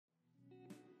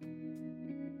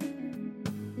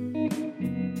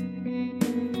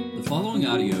following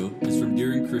audio is from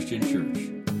Deering Christian Church.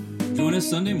 Join us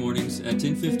Sunday mornings at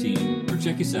 10:15 or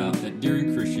check us out at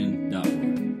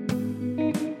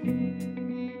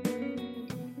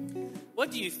deeringchristian.org. What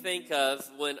do you think of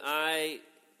when I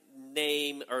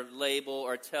name or label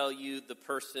or tell you the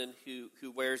person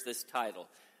who wears this title?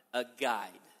 A guide.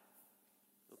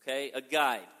 Okay, a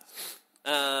guide.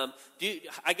 I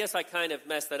guess I kind of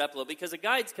messed that up a little because the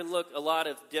guides can look a lot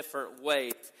of different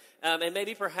ways. And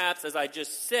maybe perhaps, as I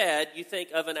just said, you think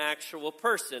of an actual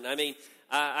person. I mean,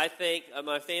 I think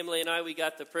my family and I, we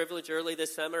got the privilege early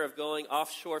this summer of going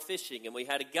offshore fishing, and we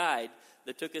had a guide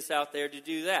that took us out there to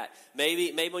do that.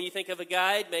 Maybe when you think of a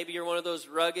guide, maybe you're one of those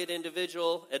rugged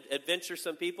individual,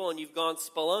 adventuresome people, and you've gone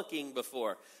spelunking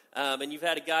before. And you've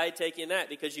had a guide take you in that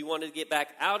because you wanted to get back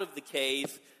out of the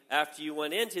cave after you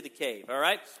went into the cave, all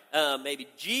right? Maybe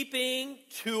jeeping,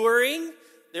 touring.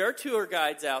 There are tour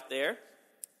guides out there.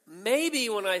 Maybe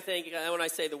when I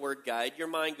say the word guide, your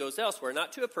mind goes elsewhere,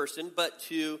 not to a person, but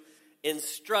to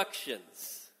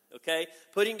instructions, okay?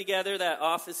 Putting together that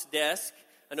office desk.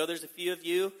 I know there's a few of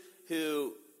you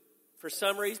who, for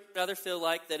some reason or other, feel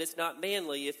like that it's not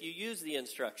manly if you use the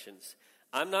instructions.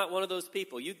 I'm not one of those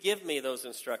people. You give me those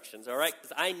instructions, all right?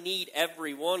 Because I need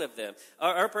every one of them.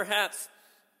 Or perhaps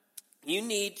you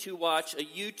need to watch a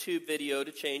YouTube video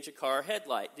to change a car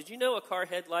headlight. Did you know a car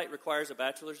headlight requires a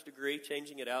bachelor's degree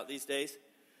changing it out these days?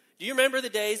 Do you remember the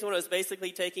days when I was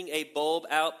basically taking a bulb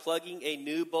out, plugging a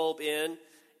new bulb in,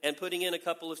 and putting in a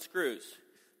couple of screws?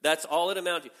 That's all it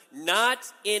amounted to. Not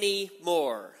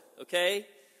anymore, okay?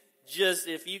 Just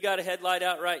if you got a headlight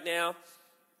out right now,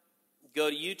 go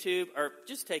to YouTube or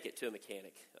just take it to a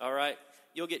mechanic, all right?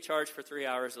 You'll get charged for 3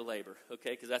 hours of labor,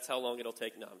 okay? Because that's how long it'll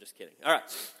take. No, I'm just kidding. All right.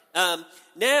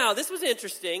 Now, this was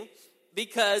interesting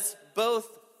because both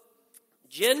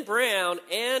Jen Brown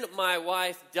and my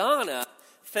wife, Donna,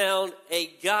 found a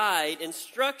guide,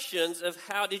 instructions of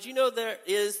how, did you know there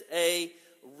is a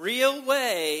real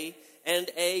way and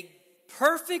a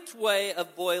perfect way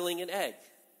of boiling an egg?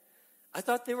 I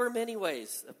thought there were many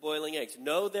ways of boiling eggs.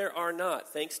 No, there are not,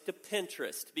 thanks to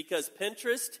Pinterest, because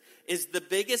Pinterest is the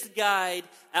biggest guide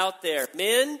out there.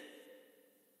 Men,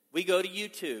 we go to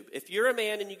YouTube. If you're a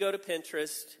man and you go to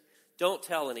Pinterest, don't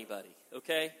tell anybody,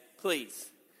 okay?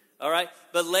 Please, all right?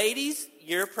 But ladies,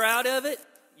 you're proud of it,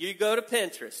 you go to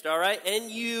Pinterest, all right? And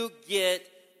you get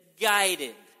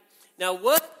guided. Now,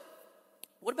 what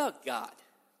about God?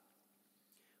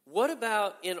 What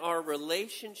about in our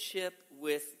relationship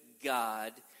with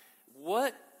God?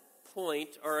 What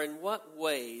point or in what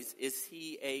ways is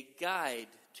he a guide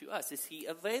to us? Is he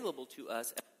available to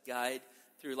us as a guide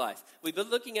through life? We've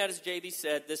been looking at, as JB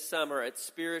said, this summer at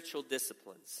spiritual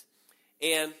disciplines.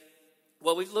 And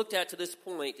what we've looked at to this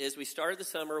point is we started the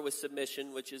summer with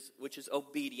submission, which is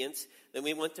obedience. Then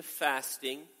we went to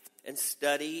fasting and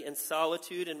study and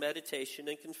solitude and meditation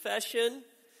and confession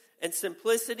and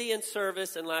simplicity and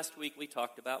service. And last week we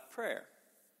talked about prayer.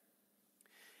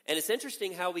 And it's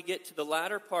interesting how we get to the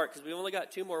latter part, because we only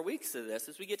got 2 more weeks of this,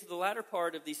 as we get to the latter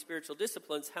part of these spiritual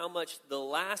disciplines, how much the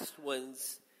last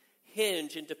ones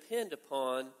hinge and depend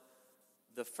upon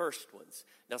the first ones.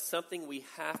 Now, something we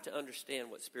have to understand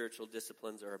what spiritual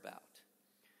disciplines are about.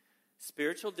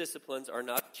 Spiritual disciplines are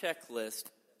not a checklist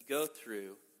to go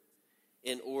through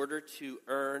in order to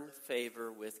earn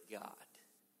favor with God.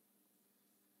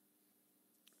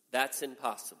 That's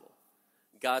impossible.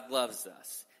 God loves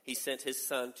us. He sent his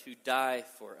son to die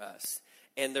for us.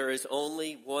 And there is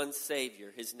only one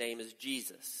Savior. His name is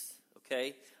Jesus.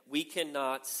 Okay? We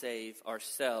cannot save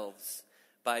ourselves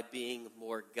by being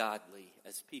more godly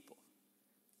as people.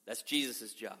 That's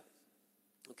Jesus' job.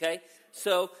 Okay?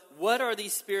 So, what are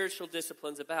these spiritual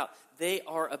disciplines about? They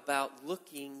are about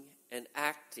looking and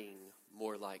acting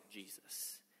more like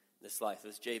Jesus in this life,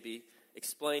 as JB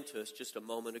explained to us just a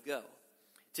moment ago.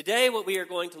 Today, what we are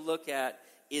going to look at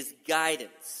is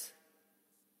guidance.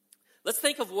 Let's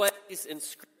think of ways in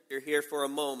Scripture here for a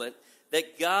moment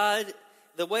that God,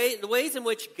 the ways in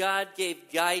which God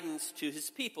gave guidance to his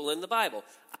people in the Bible.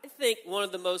 I think one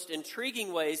of the most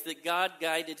intriguing ways that God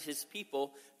guided his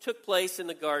people took place in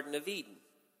the Garden of Eden,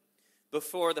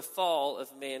 before the fall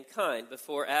of mankind,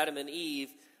 before Adam and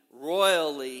Eve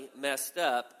royally messed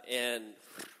up, and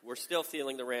we're still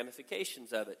feeling the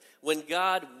ramifications of it. When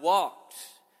God walked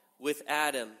with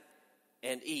Adam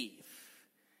and Eve.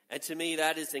 And to me,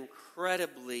 that is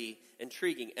incredibly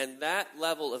intriguing. And that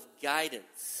level of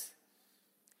guidance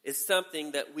is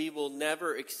something that we will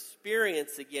never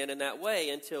experience again in that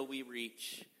way until we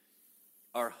reach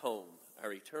our home,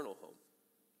 our eternal home.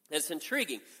 And it's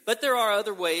intriguing. But there are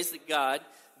other ways that God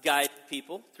guided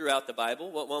people throughout the Bible.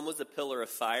 One was a pillar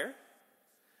of fire.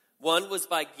 One was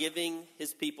by giving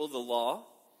his people the law.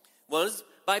 One was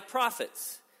by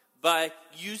prophets, by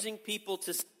using people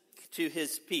to speak to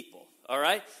his people. All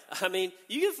right? I mean,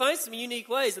 you can find some unique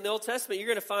ways. In the Old Testament, you're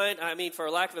going to find, for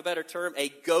lack of a better term, a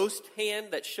ghost hand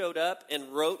that showed up and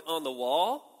wrote on the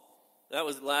wall. That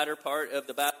was the latter part of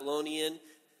the Babylonian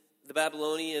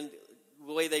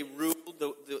way they ruled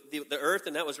the earth,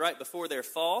 and that was right before their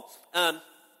fall.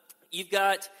 You've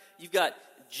got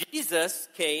Jesus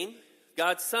came,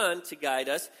 God's Son, to guide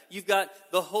us. You've got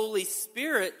the Holy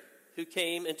Spirit who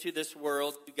came into this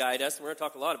world to guide us. And we're going to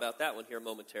talk a lot about that one here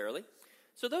momentarily.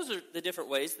 So those are the different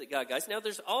ways that God guides. Now,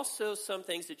 there's also some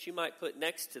things that you might put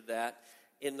next to that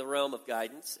in the realm of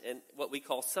guidance and what we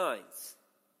call signs.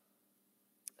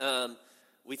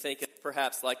 We think of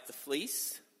perhaps like the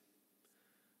fleece.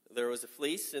 There was a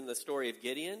fleece in the story of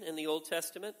Gideon in the Old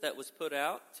Testament that was put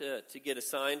out to get a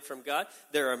sign from God.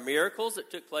 There are miracles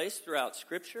that took place throughout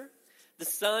Scripture. The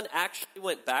sun actually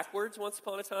went backwards once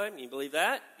upon a time. Can you believe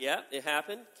that? Yeah, it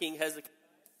happened. King Hezekiah.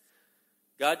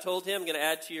 God told him, I'm going to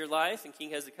add to your life. And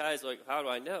King Hezekiah is like, how do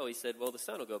I know? He said, well, the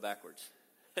sun will go backwards.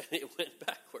 And it went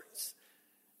backwards.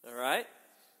 All right?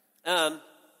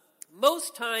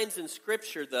 Most times in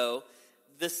Scripture, though,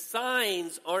 the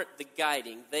signs aren't the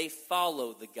guiding. They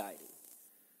follow the guiding.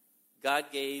 God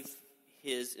gave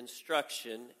his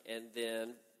instruction and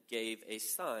then gave a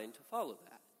sign to follow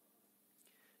that.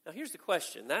 Now, here's the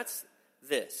question. That's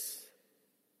this.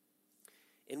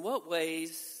 In what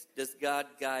ways does God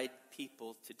guide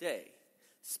people today?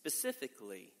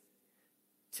 Specifically,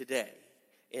 today,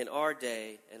 in our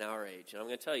day and our age. And I'm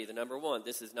going to tell you, the number one,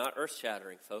 this is not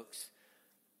earth-shattering, folks.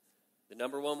 The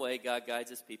number one way God guides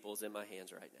his people is in my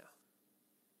hands right now.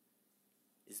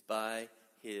 Is by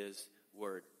his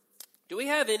word. Do we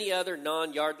have any other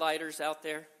non-yard lighters out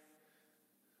there?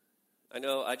 I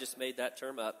know I just made that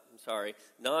term up. I'm sorry.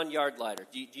 Non-yard lighter.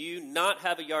 Do you not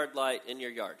have a yard light in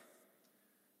your yard?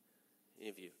 Any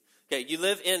of you?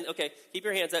 Okay, keep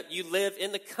your hands up. You live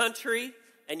in the country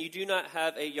and you do not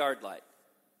have a yard light.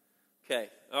 Okay,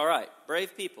 all right.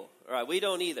 Brave people. All right, we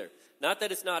don't either. Not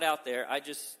that it's not out there. I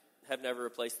just have never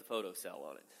replaced the photo cell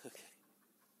on it. Okay.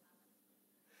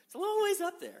 It's a long ways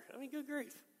up there. Good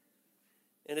grief.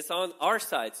 And it's on our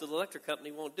side, so the electric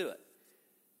company won't do it.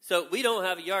 So we don't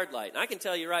have a yard light. And I can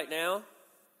tell you right now,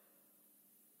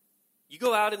 you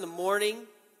go out in the morning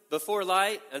before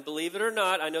light, and believe it or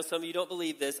not, I know some of you don't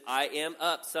believe this, I am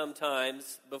up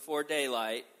sometimes before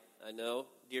daylight. I know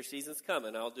deer season's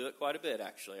coming. I'll do it quite a bit,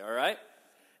 actually, all right?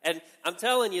 And I'm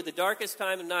telling you, the darkest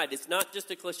time of night, it's not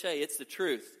just a cliche, it's the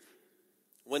truth.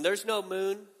 When there's no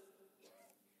moon,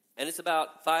 and it's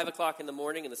about 5 o'clock in the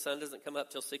morning, and the sun doesn't come up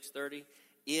till 6:30,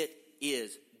 it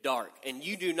is dark. And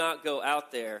you do not go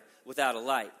out there without a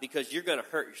light because you're going to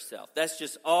hurt yourself. That's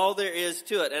just all there is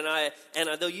to it.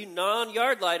 And though you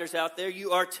non-yard lighters out there,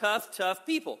 you are tough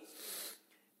people.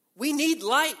 We need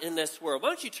light in this world. Why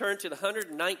don't you turn to the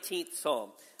 119th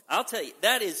Psalm? I'll tell you,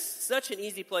 that is such an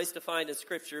easy place to find in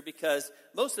Scripture because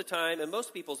most of the time, in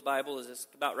most people's Bible, is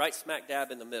about right smack dab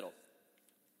in the middle.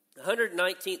 The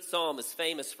 119th Psalm is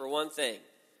famous for one thing,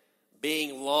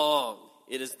 being long.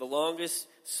 It is the longest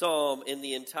psalm in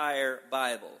the entire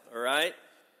Bible, all right?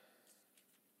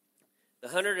 The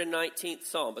 119th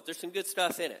Psalm, but there's some good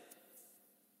stuff in it.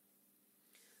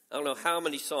 I don't know how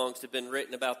many songs have been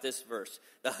written about this verse.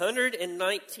 The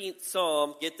 119th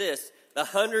Psalm, get this, the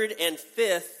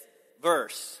 105th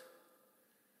verse.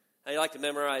 How do you like to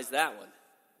memorize that one?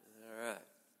 All right.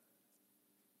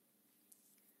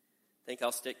 I think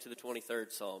I'll stick to the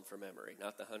 23rd Psalm for memory,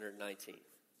 not the 119th.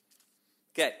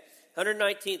 Okay,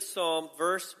 119th Psalm,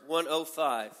 verse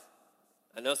 105.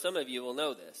 I know some of you will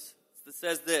know this. It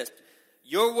says this,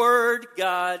 your word,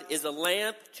 God, is a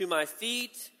lamp to my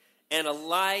feet and a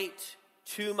light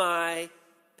to my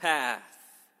path.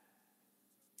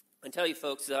 I tell you,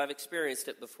 folks, that I've experienced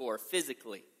it before,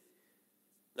 physically.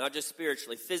 Not just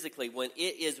spiritually, physically. When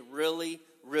it is really,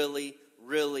 really,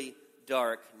 really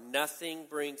dark, nothing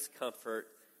brings comfort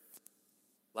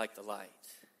like the light.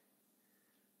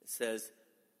 It says,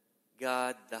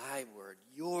 God, thy word,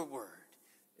 your word,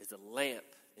 is a lamp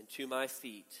unto my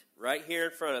feet, right here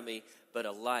in front of me, but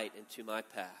a light into my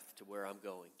path to where I'm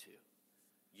going to.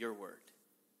 Your word.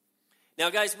 Now,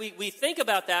 guys, we think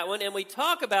about that one and we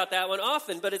talk about that one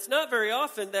often, but it's not very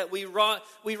often that we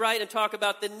write and talk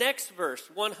about the next verse,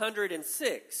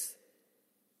 106.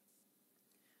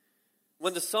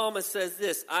 When the psalmist says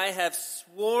this, I have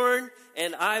sworn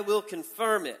and I will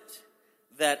confirm it,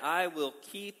 that I will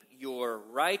keep your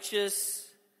righteous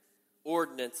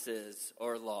ordinances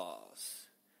or laws.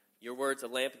 Your word's a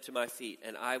lamp unto my feet,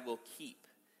 and I will keep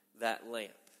that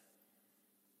lamp.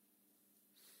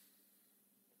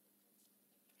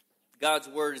 God's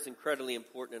word is incredibly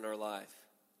important in our life.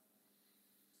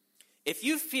 If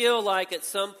you feel like at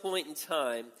some point in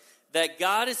time that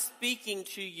God is speaking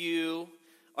to you,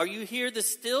 or you hear the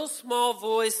still small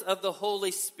voice of the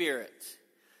Holy Spirit,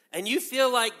 and you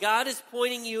feel like God is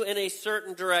pointing you in a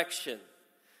certain direction,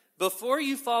 before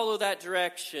you follow that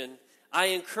direction, I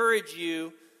encourage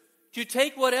you to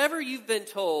take whatever you've been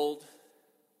told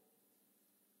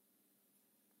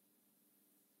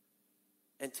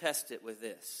and test it with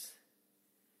this.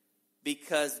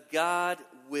 Because God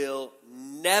will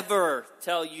never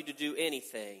tell you to do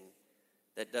anything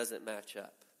that doesn't match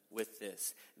up with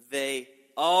this. They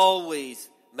always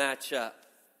match up.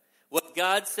 What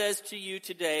God says to you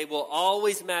today will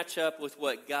always match up with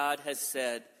what God has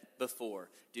said before.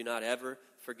 Do not ever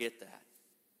forget that.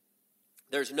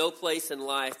 There's no place in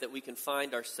life that we can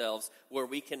find ourselves where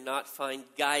we cannot find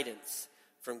guidance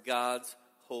from God's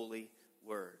holy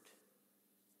word.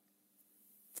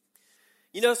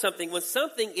 You know something? When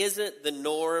something isn't the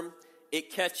norm,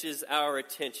 it catches our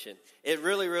attention. It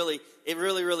really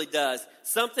does.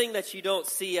 Something that you don't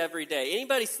see every day.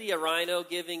 Anybody see a rhino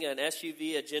giving an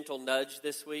SUV a gentle nudge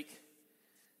this week?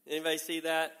 Anybody see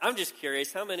that? I'm just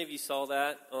curious. How many of you saw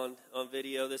that on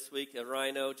video this week? A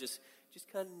rhino just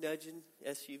kind of nudging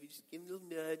SUV, just giving a little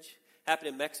nudge. Happened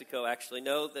in Mexico, actually.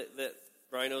 No, that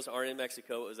rhinos aren't in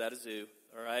Mexico. It was at a zoo.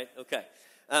 All right? Okay.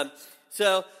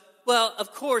 Well,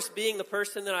 of course, being the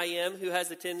person that I am who has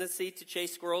a tendency to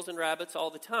chase squirrels and rabbits all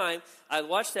the time, I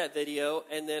watched that video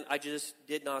and then I just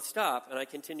did not stop. And I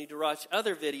continued to watch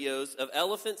other videos of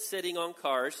elephants sitting on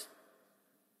cars,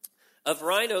 of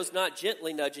rhinos not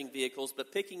gently nudging vehicles,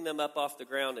 but picking them up off the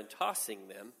ground and tossing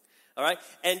them. All right?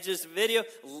 And just video,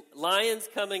 lions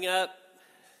coming up,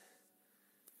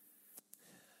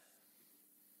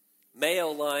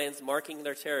 male lions marking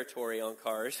their territory on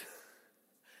cars.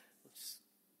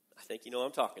 I think you know what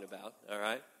I'm talking about, all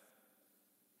right?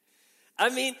 I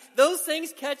mean, those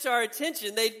things catch our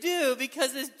attention. They do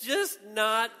because it's just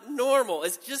not normal.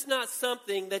 It's just not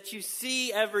something that you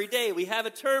see every day. We have a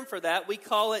term for that. We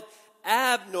call it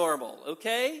abnormal,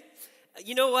 okay?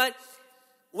 You know what?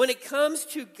 When it comes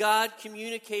to God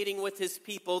communicating with his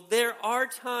people, there are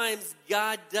times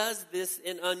God does this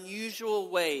in unusual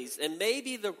ways. And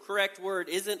maybe the correct word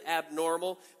isn't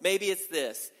abnormal. Maybe it's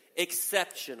this,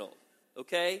 exceptional,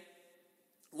 okay?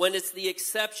 When it's the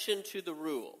exception to the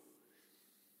rule.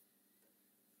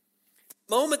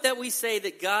 The moment that we say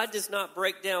that God does not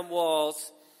break down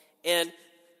walls and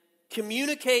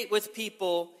communicate with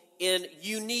people in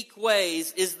unique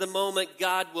ways is the moment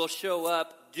God will show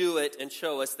up, do it, and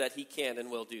show us that he can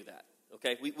and will do that.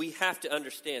 Okay? We have to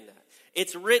understand that.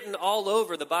 It's written all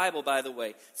over the Bible, by the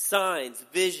way. Signs,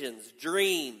 visions,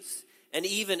 dreams, and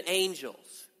even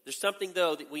angels. There's something,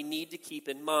 though, that we need to keep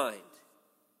in mind.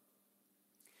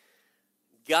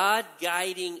 God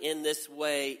guiding in this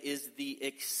way is the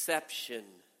exception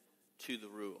to the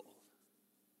rule.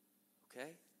 Okay?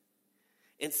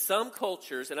 In some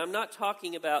cultures, and I'm not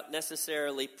talking about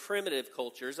necessarily primitive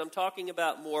cultures, I'm talking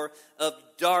about more of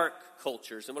dark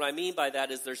cultures. And what I mean by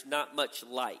that is there's not much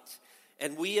light.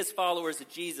 And we as followers of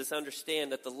Jesus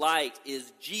understand that the light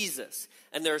is Jesus.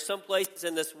 And there are some places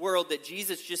in this world that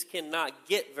Jesus just cannot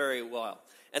get very well.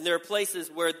 And there are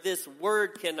places where this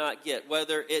word cannot get,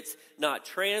 whether it's not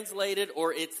translated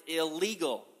or it's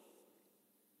illegal.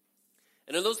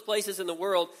 And in those places in the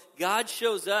world, God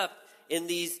shows up in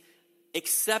these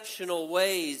exceptional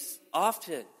ways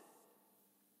often.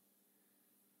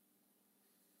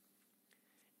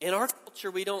 In our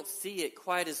culture, we don't see it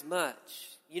quite as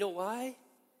much. You know why?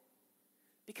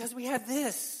 Because we have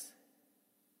this.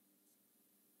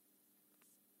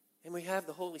 And we have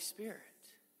the Holy Spirit.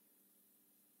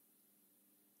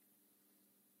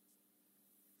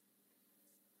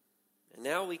 And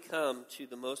now we come to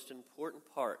the most important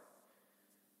part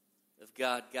of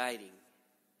God guiding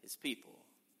his people.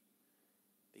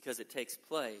 Because it takes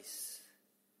place,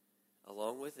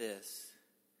 along with this,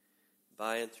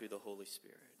 by and through the Holy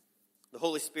Spirit. The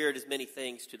Holy Spirit is many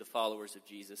things to the followers of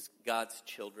Jesus, God's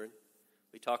children.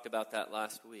 We talked about that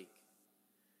last week.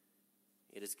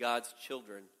 It is God's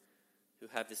children who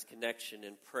have this connection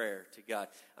in prayer to God.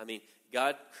 I mean,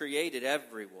 God created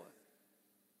everyone.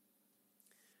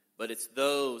 But it's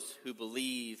those who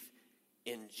believe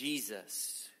in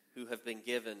Jesus who have been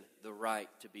given the right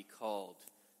to be called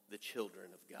the children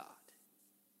of God.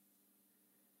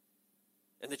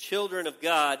 And the children of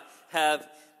God have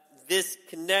this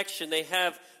connection. They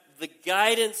have the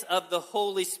guidance of the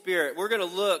Holy Spirit. We're going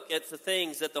to look at the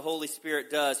things that the Holy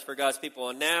Spirit does for God's people.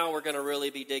 And now we're going to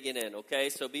really be digging in, okay?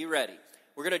 So be ready.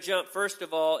 We're going to jump, first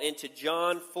of all, into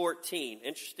John 14.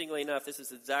 Interestingly enough, this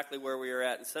is exactly where we were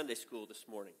at in Sunday school this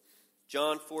morning.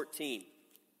 John 14.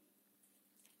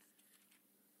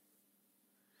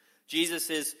 Jesus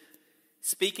is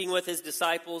speaking with his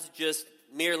disciples just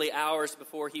merely hours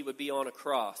before he would be on a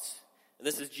cross. And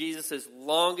this is Jesus'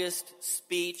 longest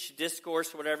speech,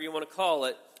 discourse, whatever you want to call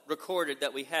it, recorded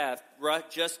that we have, right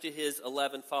just to his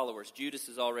 11 followers. Judas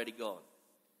is already gone.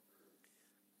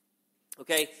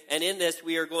 Okay, and in this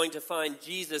we are going to find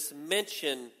Jesus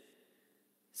mention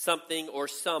something or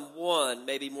someone,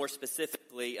 maybe more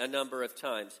specifically, a number of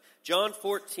times. John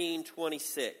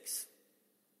 14:26.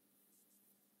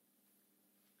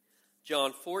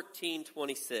 John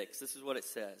 14:26. This is what it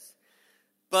says.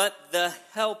 But the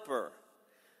Helper,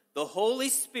 the Holy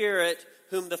Spirit,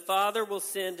 whom the Father will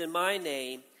send in my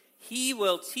name, he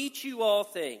will teach you all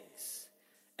things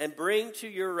and bring to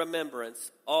your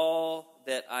remembrance all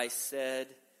that I said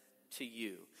to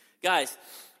you. Guys,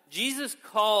 Jesus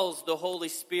calls the Holy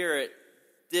Spirit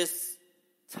this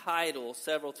title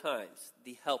several times,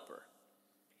 the Helper.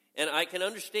 And I can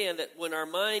understand that when our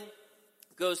mind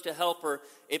goes to helper,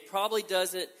 it probably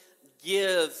doesn't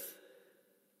give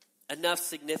enough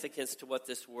significance to what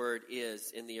this word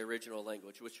is in the original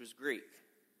language, which was Greek.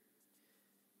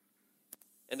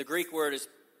 And the Greek word is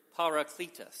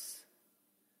parakletos.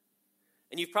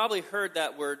 And you've probably heard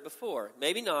that word before.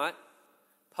 Maybe not.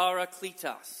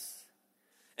 Parakletos.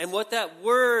 And what that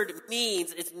word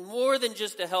means, it's more than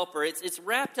just a helper. It's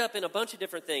wrapped up in a bunch of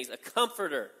different things. A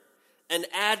comforter, an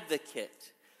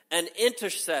advocate, an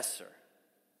intercessor.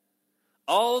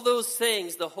 All those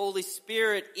things the Holy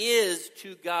Spirit is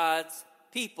to God's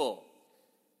people.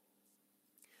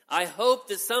 I hope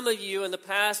that some of you in the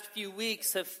past few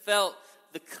weeks have felt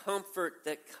the comfort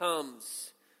that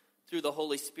comes through the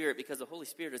Holy Spirit, because the Holy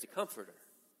Spirit is a comforter,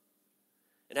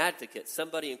 an advocate,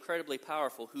 somebody incredibly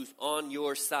powerful who's on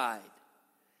your side,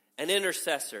 an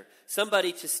intercessor,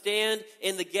 somebody to stand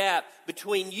in the gap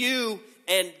between you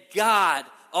and God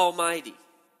Almighty.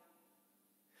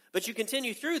 But you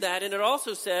continue through that, and it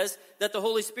also says that the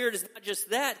Holy Spirit is not just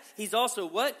that. He's also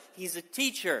what? He's a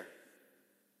teacher.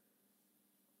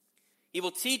 He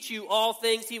will teach you all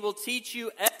things. He will teach you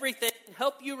everything,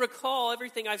 help you recall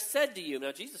everything I've said to you.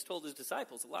 Now, Jesus told his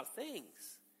disciples a lot of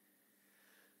things.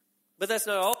 But that's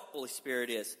not all the Holy Spirit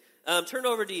is. Turn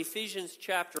over to Ephesians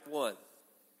chapter 1.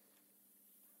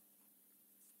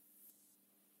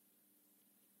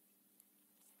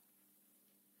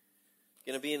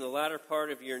 Going to be in the latter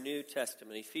part of your New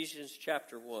Testament, Ephesians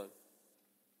chapter 1.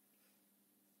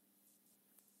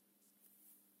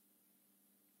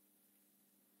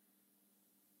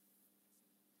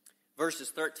 Verses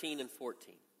 13 and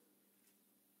 14.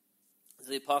 This is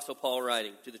the Apostle Paul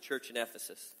writing to the church in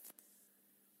Ephesus.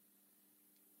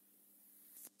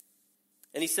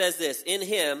 And he says this, in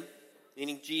him,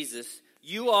 meaning Jesus,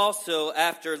 you also,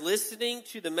 after listening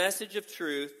to the message of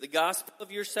truth, the gospel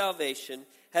of your salvation,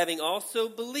 having also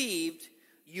believed,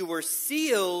 you were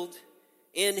sealed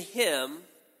in him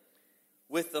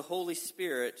with the Holy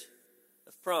Spirit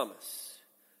of promise,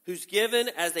 who's given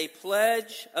as a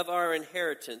pledge of our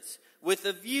inheritance, with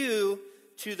a view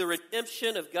to the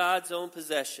redemption of God's own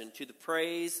possession, to the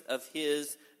praise of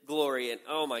his glory. And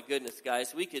oh my goodness,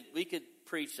 guys, we could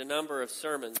preach a number of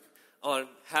sermons on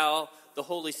how the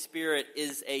Holy Spirit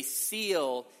is a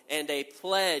seal and a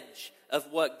pledge of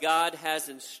what God has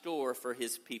in store for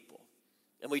his people.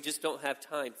 And we just don't have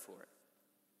time for it.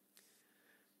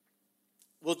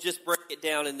 We'll just break it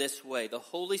down in this way. The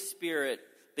Holy Spirit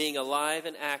being alive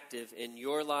and active in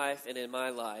your life and in my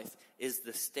life is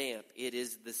the stamp. It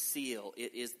is the seal.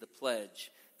 It is the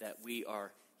pledge that we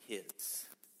are his,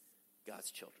 God's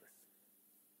children.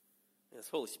 And this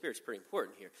Holy Spirit's pretty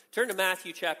important here. Turn to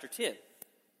Matthew chapter 10.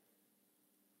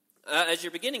 As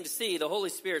you're beginning to see, the Holy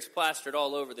Spirit's plastered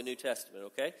all over the New Testament,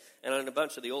 okay? And in a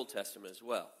bunch of the Old Testament as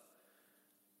well.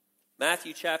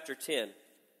 Matthew chapter 10.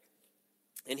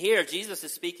 And here, Jesus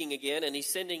is speaking again, and he's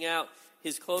sending out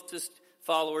his closest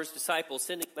followers, disciples,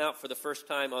 sending them out for the first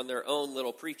time on their own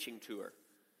little preaching tour.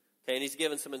 Okay, and he's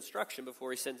given some instruction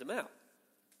before he sends them out.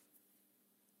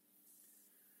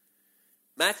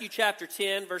 Matthew chapter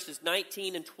 10, verses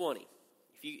 19 and 20.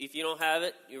 If you don't have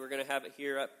it, you were going to have it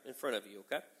here up in front of you,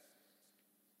 okay?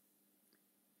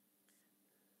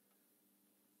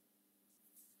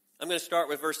 I'm going to start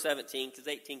with verse 17, because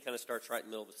 18 kind of starts right in the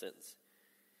middle of the sentence.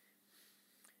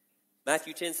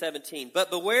 Matthew 10:17. But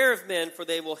beware of men, for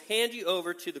they will hand you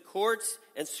over to the courts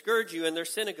and scourge you in their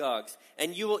synagogues.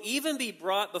 And you will even be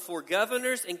brought before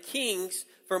governors and kings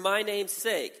for my name's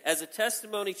sake, as a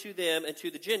testimony to them and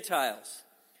to the Gentiles.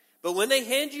 But when they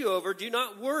hand you over, do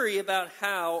not worry about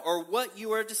how or what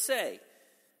you are to say,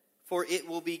 for it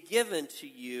will be given to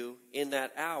you in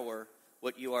that hour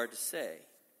what you are to say.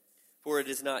 For it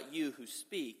is not you who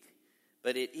speak,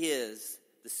 but it is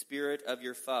the Spirit of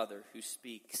your Father who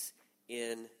speaks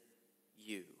in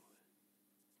you.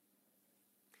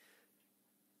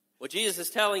 What Jesus is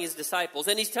telling his disciples,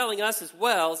 and he's telling us as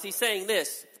well, is he's saying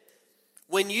this: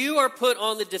 when you are put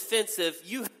on the defensive,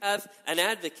 you have an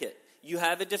advocate. You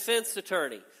have a defense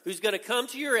attorney who's going to come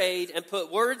to your aid and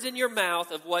put words in your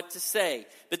mouth of what to say.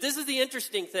 But this is the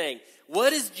interesting thing.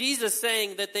 What is Jesus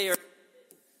saying that they are?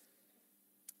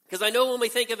 Because I know when we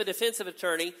think of a defensive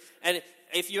attorney, and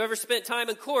if you ever spent time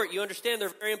in court, you understand they're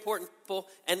very important people,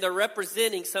 and they're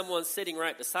representing someone sitting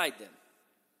right beside them.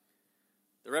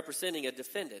 They're representing a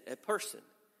defendant, a person.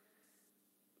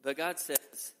 But God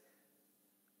says,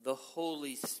 the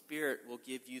Holy Spirit will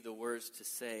give you the words to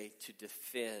say to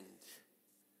defend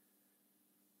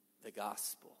the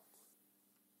gospel.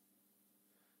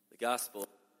 The gospel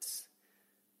is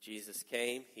Jesus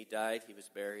came, he died, he was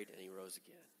buried, and he rose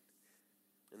again.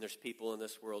 And there's people in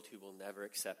this world who will never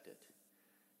accept it.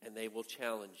 And they will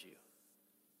challenge you.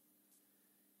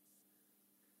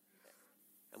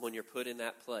 And when you're put in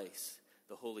that place,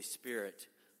 the Holy Spirit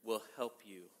will help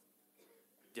you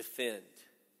defend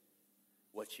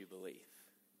what you believe.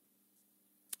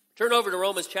 Turn over to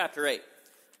Romans chapter 8.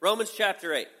 Romans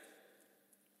chapter 8.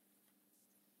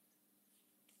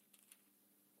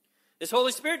 This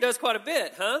Holy Spirit does quite a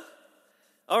bit, huh?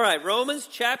 All right, Romans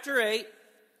chapter 8,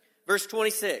 verse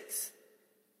 26.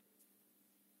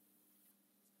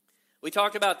 We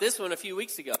talked about this one a few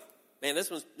weeks ago. Man, this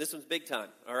one's big time,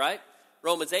 all right?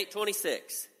 Romans 8:26.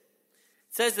 It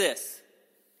says this: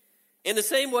 in the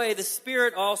same way, the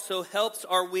Spirit also helps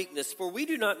our weakness, for we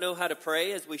do not know how to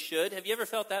pray as we should. Have you ever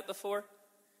felt that before?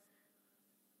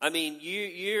 I mean,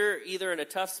 you're either in a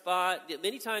tough spot.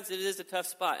 Many times it is a tough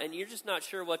spot, and you're just not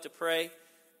sure what to pray.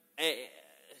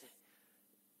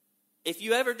 If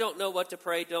you ever don't know what to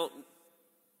pray, don't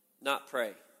not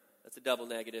pray. That's a double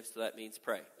negative, so that means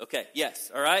pray. Okay,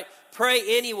 yes, all right?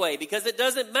 Pray anyway, because it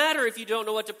doesn't matter if you don't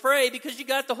know what to pray, because you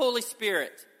got the Holy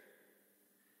Spirit.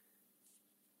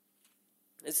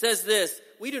 It says this: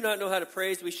 we do not know how to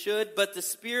pray as we should, but the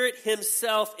Spirit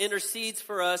himself intercedes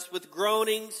for us with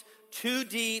groanings too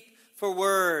deep for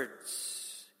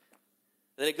words.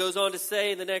 Then it goes on to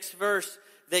say in the next verse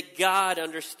that God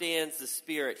understands the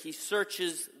Spirit. He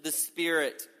searches the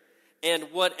Spirit.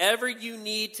 And whatever you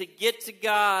need to get to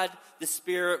God, the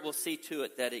Spirit will see to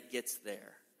it that it gets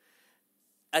there.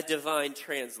 A divine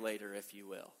translator, if you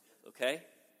will. Okay?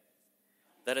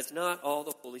 That is not all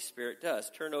the Holy Spirit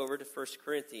does. Turn over to 1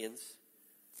 Corinthians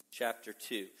chapter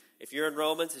 2. If you're in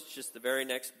Romans, it's just the very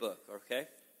next book, okay?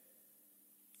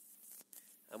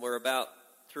 And we're about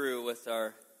through with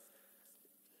our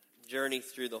journey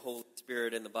through the Holy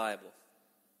Spirit in the Bible.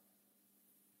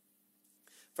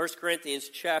 1 Corinthians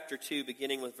chapter 2,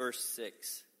 beginning with verse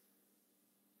 6.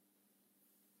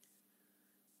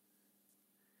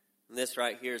 And this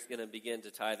right here is going to begin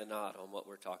to tie the knot on what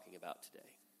we're talking about today.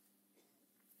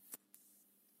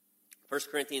 1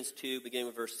 Corinthians 2, beginning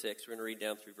with verse 6. We're going to read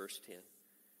down through verse 10. It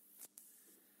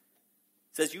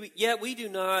says, yet we do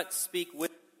not speak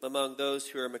wisdom among those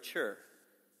who are mature.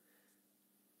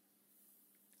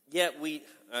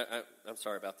 I'm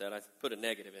sorry about that. I put a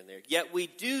negative in there. Yet we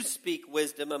do speak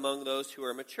wisdom among those who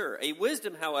are mature. A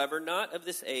wisdom, however, not of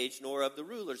this age, nor of the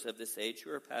rulers of this age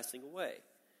who are passing away.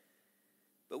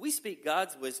 But we speak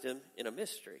God's wisdom in a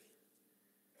mystery.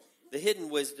 The hidden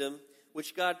wisdom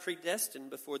which God predestined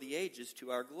before the ages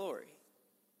to our glory.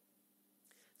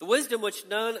 The wisdom which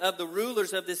none of the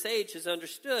rulers of this age has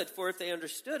understood, for if they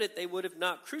understood it, they would have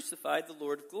not crucified the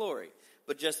Lord of glory.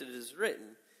 But just as it is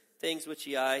written, things which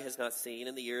the eye has not seen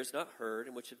and the ear has not heard,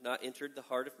 and which have not entered the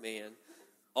heart of man,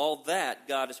 all that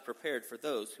God has prepared for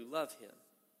those who love him.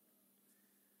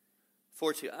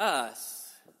 For to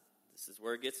us, this is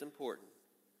where it gets important,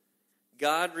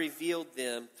 God revealed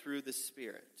them through the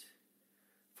Spirit.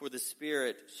 For the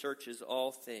Spirit searches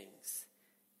all things,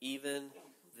 even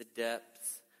the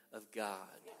depths of God.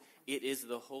 It is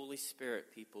the Holy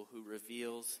Spirit, people, who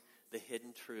reveals the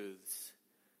hidden truths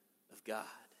of God.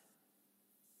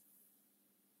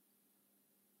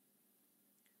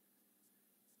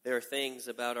 There are things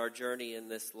about our journey in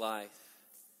this life,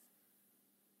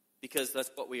 because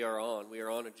that's what we are on. We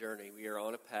are on a journey. We are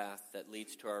on a path that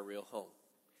leads to our real home.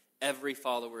 Every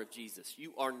follower of Jesus,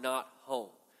 you are not home.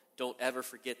 Don't ever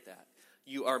forget that.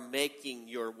 You are making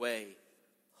your way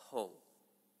home.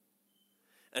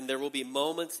 And there will be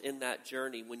moments in that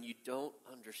journey when you don't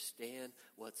understand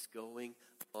what's going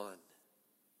on.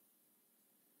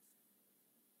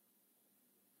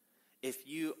 if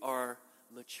you are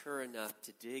mature enough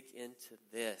to dig into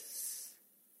this,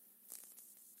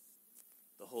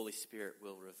 the Holy Spirit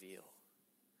will reveal.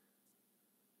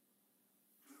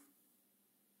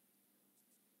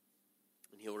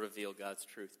 And He'll reveal God's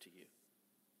truth to you.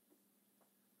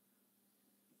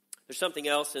 There's something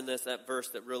else in that verse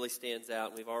that really stands out,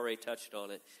 and we've already touched on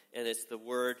it, and it's the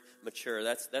word mature.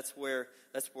 That's where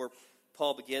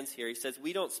Paul begins here. He says,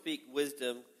 we do speak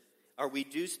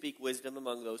wisdom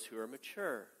among those who are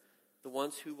mature, the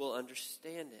ones who will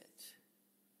understand it.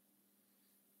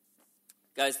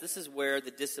 Guys, this is where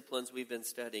the disciplines we've been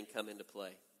studying come into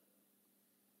play.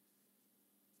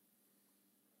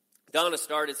 Donna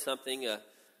started something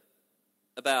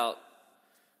about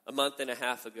a month and a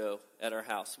half ago at our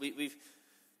house.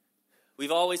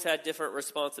 We've always had different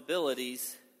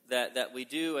responsibilities that we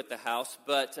do at the house,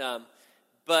 but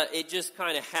it just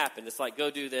kind of happened. It's like,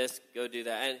 go do this, go do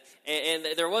that. And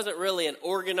there wasn't really an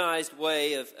organized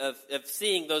way of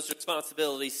seeing those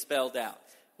responsibilities spelled out.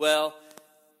 Well,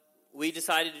 we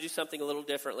decided to do something a little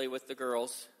differently with the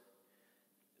girls.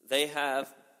 They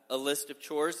have a list of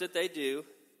chores that they do.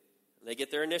 And they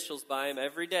get their initials by them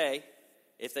every day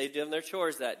if they've done their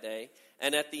chores that day.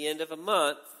 And at the end of a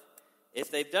month,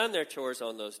 if they've done their chores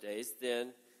on those days,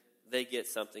 then they get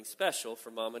something special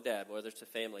from mom and dad, whether it's a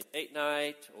family date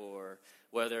night or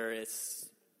whether it's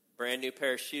a brand new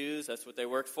pair of shoes. That's what they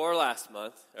worked for last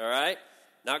month, all right?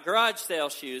 Not garage sale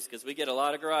shoes, because we get a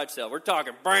lot of garage sale. We're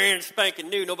talking brand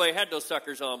spanking new. Nobody had those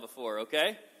suckers on before,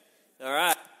 okay? All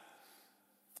right.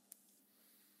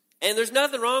 And there's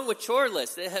nothing wrong with chore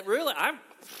lists. It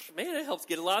helps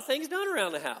get a lot of things done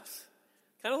around the house.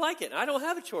 Kind of like it. I don't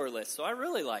have a chore list, so I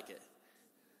really like it.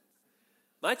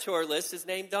 My chore list is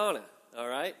named Donna, all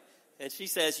right? And she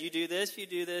says, you do this, you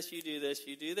do this, you do this,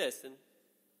 you do this. And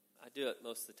I do it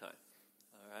most of the time,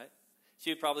 all right? She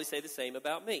would probably say the same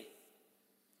about me.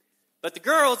 But the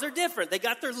girls are different. They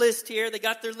got their list here. They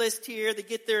got their list here. They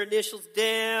get their initials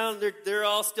down. They're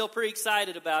all still pretty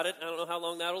excited about it. I don't know how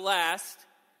long that'll last.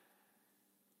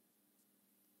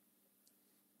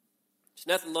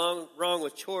 There's nothing wrong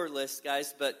with chore lists,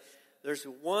 guys, but there's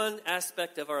one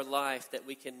aspect of our life that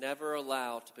we can never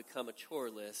allow to become a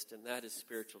chore list, and that is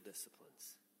spiritual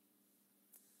disciplines.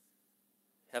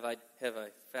 Have I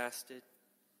fasted?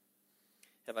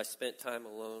 Have I spent time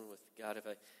alone with God?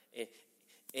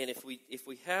 And if we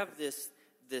have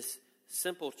this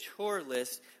simple chore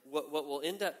list, what will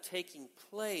end up taking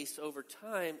place over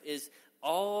time is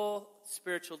all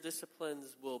spiritual disciplines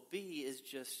will be is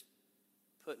just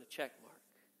putting a check mark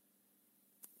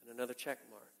and another check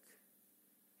mark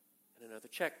and another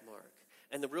check mark.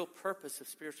 And the real purpose of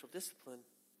spiritual discipline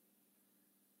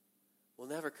will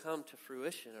never come to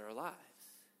fruition in our lives.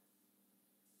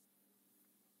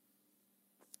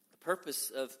 The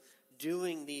purpose of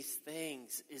doing these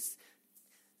things is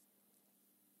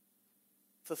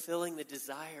fulfilling the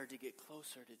desire to get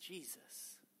closer to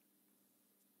Jesus,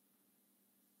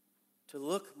 to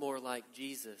look more like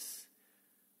Jesus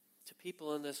to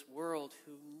people in this world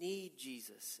who need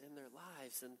Jesus in their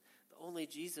lives, and the only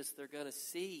Jesus they're going to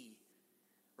see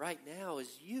right now is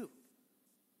you.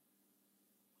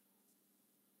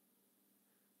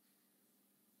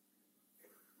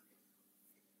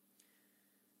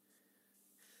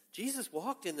 Jesus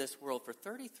walked in this world for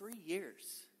 33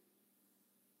 years.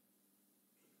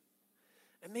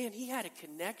 And man, he had a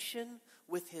connection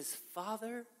with his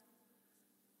Father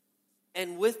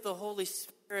and with the Holy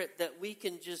Spirit that we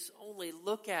can just only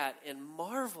look at and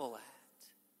marvel at.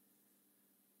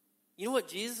 You know what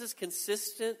Jesus'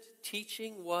 consistent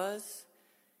teaching was?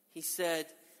 He said,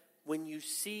 when you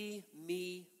see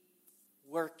me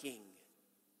working,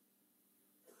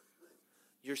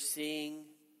 you're seeing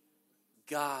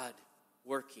God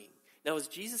working. Now, is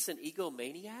Jesus an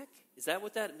egomaniac? Is that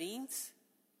what that means?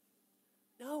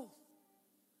 No.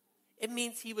 It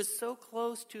means he was so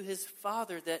close to his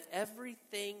Father that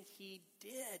everything he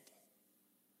did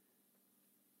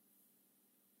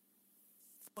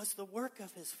was the work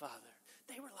of his Father.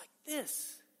 They were like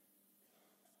this.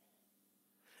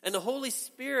 And the Holy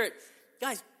Spirit,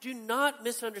 guys, do not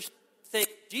misunderstand.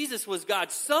 Jesus was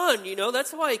God's Son,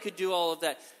 that's why he could do all of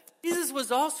that. Jesus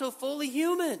was also fully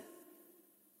human.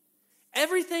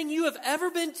 Everything you have ever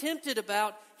been tempted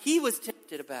about, he was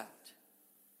tempted about.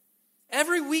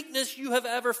 Every weakness you have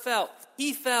ever felt,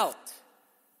 he felt.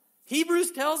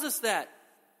 Hebrews tells us that.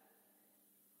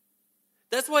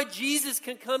 That's why Jesus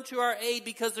can come to our aid,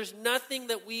 because there's nothing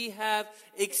that we have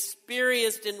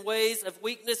experienced in ways of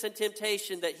weakness and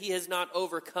temptation that he has not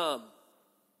overcome.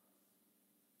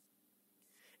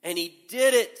 And he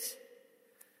did it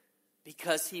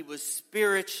because he was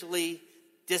spiritually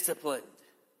disciplined.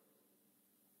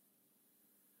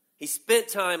 He spent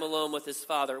time alone with his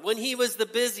Father. When he was the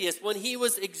busiest, when he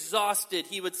was exhausted,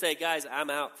 he would say, guys,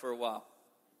 I'm out for a while.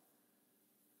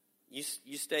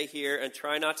 You stay here and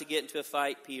try not to get into a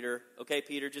fight, Peter. Okay,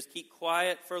 Peter, just keep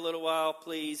quiet for a little while,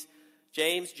 please.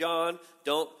 James, John,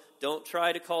 don't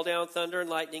try to call down thunder and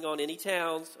lightning on any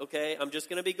towns, okay? I'm just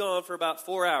going to be gone for about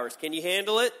 4 hours. Can you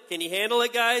handle it? Can you handle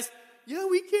it, guys? Yeah,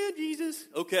 we can, Jesus.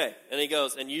 Okay. And he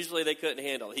goes, and usually they couldn't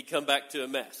handle it. He'd come back to a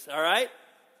mess, all right?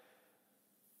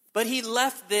 But he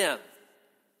left them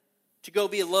to go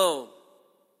be alone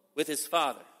with his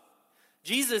Father.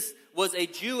 Jesus was a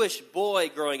Jewish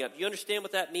boy growing up. Do you understand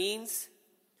what that means?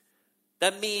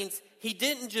 That means he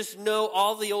didn't just know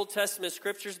all the Old Testament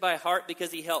scriptures by heart because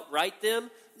he helped write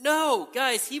them. No,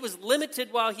 guys, he was limited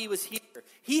while he was here.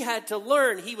 He had to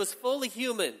learn. He was fully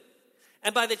human.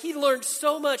 And he learned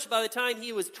so much by the time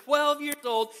he was 12 years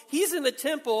old. He's in the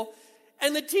temple,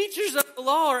 and the teachers of the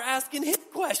law are asking him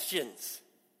questions.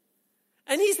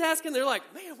 And he's asking, they're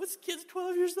like, man, what's the kid's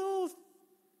 12 years old?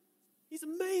 He's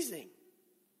amazing.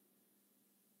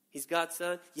 He's God's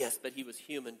son? Yes, but he was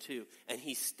human too. And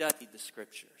he studied the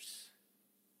scriptures.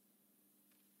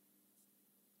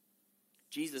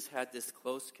 Jesus had this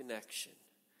close connection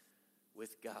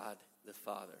with God the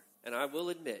Father. And I will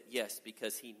admit, yes,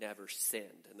 because he never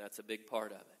sinned. And that's a big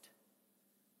part of it.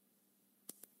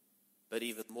 But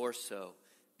even more so,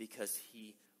 because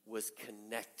he was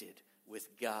connected with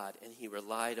God, and he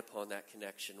relied upon that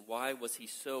connection. Why was he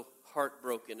so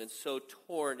heartbroken and so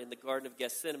torn in the Garden of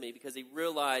Gethsemane? Because he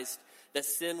realized that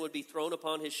sin would be thrown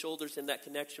upon his shoulders and that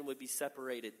connection would be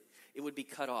separated. It would be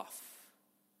cut off.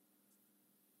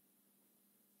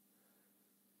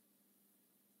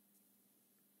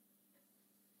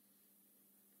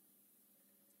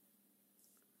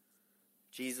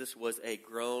 Jesus was a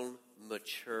grown,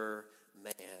 mature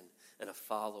man and a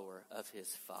follower of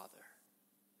his Father.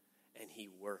 And he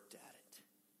worked at it.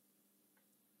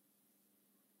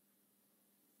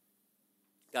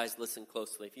 Guys, listen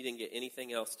closely. If you didn't get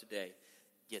anything else today,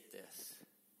 get this.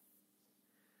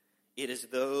 It is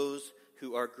those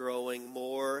who are growing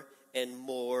more and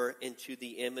more into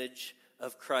the image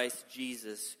of Christ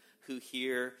Jesus who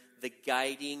hear the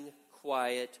guiding,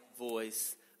 quiet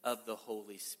voice of the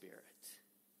Holy Spirit.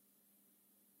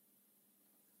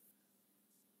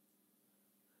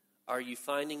 Are you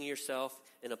finding yourself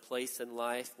in a place in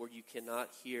life where you cannot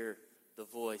hear the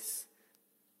voice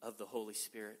of the Holy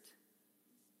Spirit?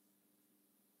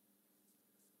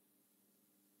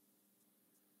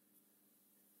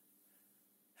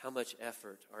 How much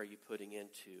effort are you putting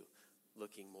into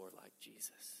looking more like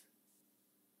Jesus?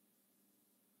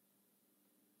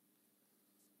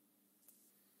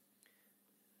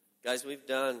 Guys, we've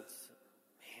done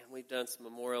some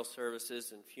memorial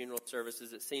services and funeral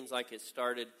services. It seems like it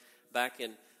started back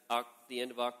in the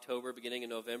end of October, beginning of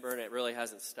November, and it really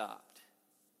hasn't stopped.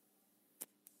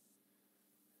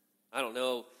 I don't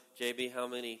know, JB, how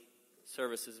many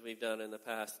services we've done in the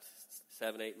past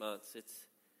 7-8 months.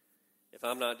 If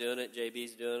I'm not doing it,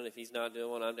 JB's doing it. If he's not doing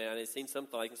one, I'm down. It seems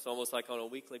something like it's almost like on a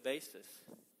weekly basis.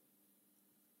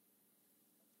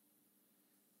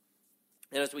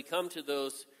 And as we come to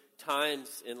those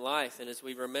times in life, and as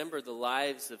we remember the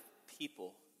lives of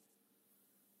people,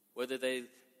 whether they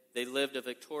lived a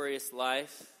victorious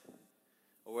life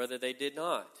or whether they did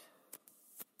not,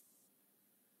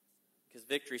 because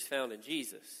victory is found in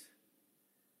Jesus.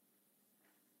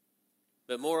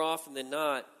 But more often than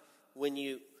not, when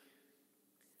you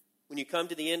come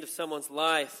to the end of someone's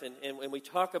life, and when we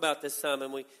talk about this some,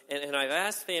 and I've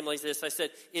asked families this, I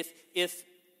said, if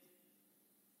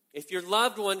your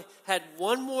loved one had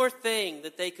one more thing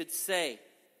that they could say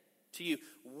to you,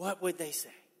 what would they say?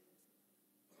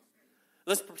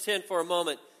 Let's pretend for a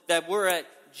moment that we're at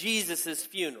Jesus'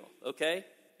 funeral, okay?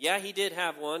 Yeah, he did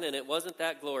have one, and it wasn't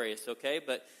that glorious, okay?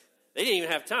 But they didn't even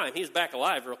have time. He was back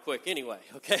alive real quick anyway,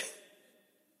 okay?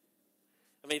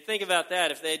 I mean, think about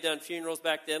that. If they had done funerals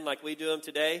back then like we do them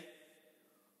today,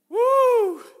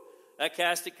 woo! That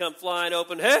casket come flying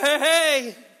open. Hey, hey, hey!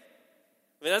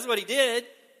 I mean, that's what he did.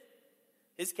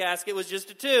 His casket was just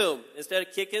a tomb. Instead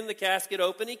of kicking the casket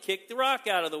open, he kicked the rock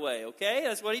out of the way, okay?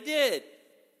 That's what he did.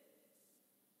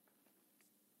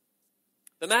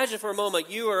 Imagine for a moment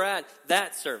you are at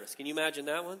that service. Can you imagine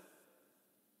that one?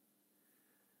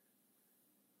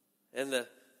 And the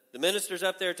minister's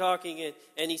up there talking,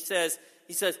 and he says,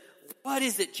 what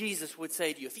is it Jesus would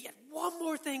say to you? If he had one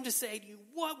more thing to say to you,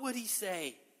 what would he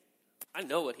say? I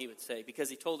know what he would say because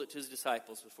he told it to his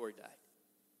disciples before he died.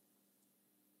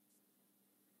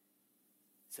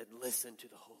 He said, listen to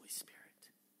the Holy Spirit.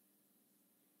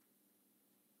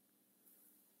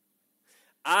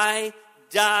 I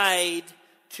died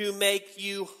to make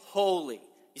you holy.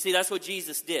 You see, that's what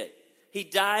Jesus did. He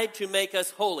died to make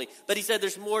us holy. But he said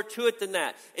there's more to it than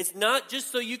that. It's not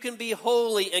just so you can be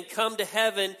holy and come to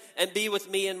heaven and be with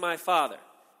me and my Father.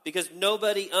 Because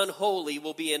nobody unholy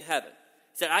will be in heaven.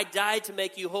 He said, I died to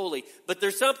make you holy. But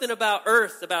there's something about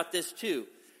earth about this too.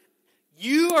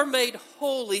 You are made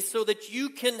holy so that you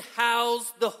can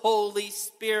house the Holy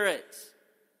Spirit.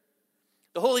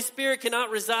 The Holy Spirit cannot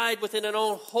reside within an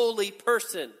unholy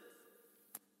person.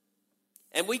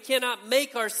 And we cannot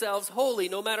make ourselves holy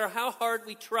no matter how hard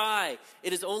we try.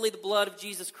 It is only the blood of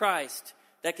Jesus Christ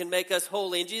that can make us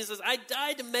holy. And Jesus says, I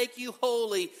died to make you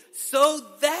holy so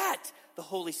that the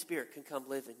Holy Spirit can come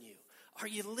live in you. Are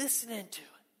you listening to it?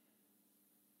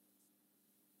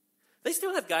 They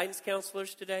still have guidance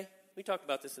counselors today. We talked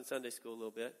about this in Sunday school a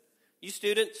little bit. You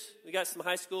students, we got some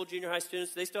high school, junior high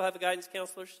students. Do they still have guidance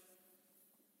counselors?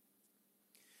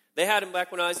 They had them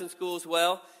back when I was in school as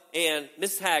well. And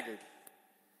Miss Haggard,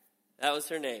 that was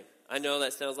her name. I know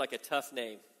that sounds like a tough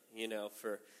name,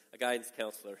 for a guidance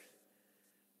counselor.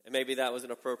 And maybe that was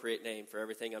an appropriate name for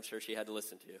everything I'm sure she had to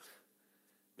listen to.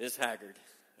 Miss Haggard,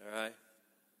 all right?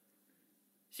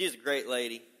 She is a great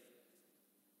lady.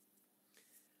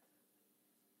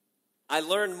 I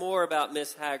learned more about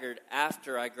Miss Haggard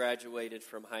after I graduated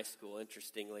from high school,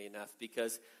 interestingly enough,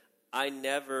 because I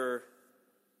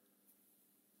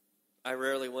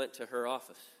rarely went to her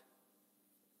office.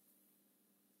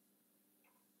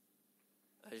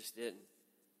 I just didn't.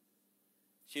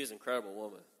 She was an incredible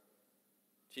woman.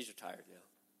 She's retired now.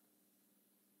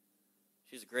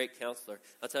 She's a great counselor.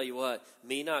 I'll tell you what,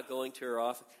 me not going to her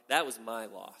office, that was my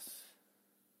loss.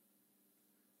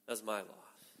 That was my loss.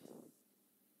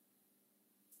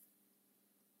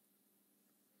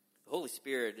 The Holy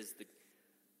Spirit is the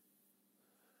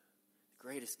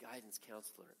greatest guidance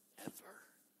counselor ever.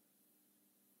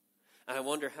 And I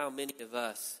wonder how many of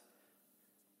us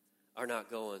are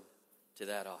not going to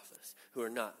that office, who are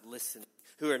not listening,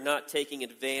 who are not taking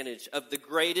advantage of the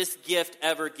greatest gift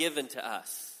ever given to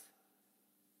us.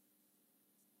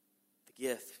 The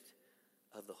gift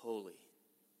of the Holy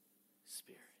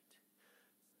Spirit.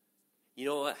 You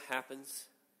know what happens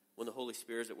when the Holy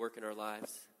Spirit is at work in our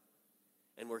lives?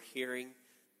 And we're hearing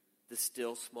the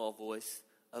still small voice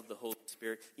of the Holy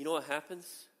Spirit. You know what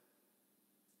happens?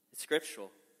 It's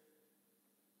scriptural.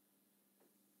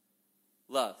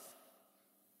 Love,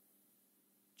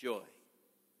 joy,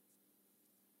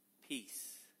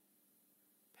 peace,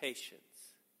 patience,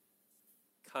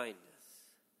 kindness,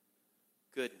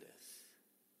 goodness,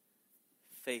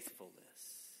 faithfulness,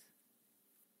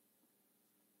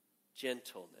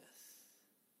 gentleness,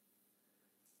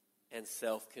 and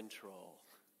self-control.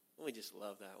 We just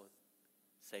love that one.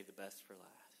 Save the best for last.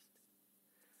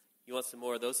 You want some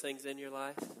more of those things in your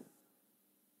life?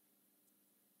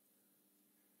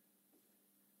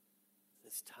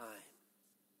 It's time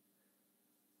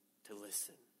to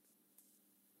listen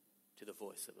to the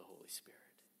voice of the Holy Spirit.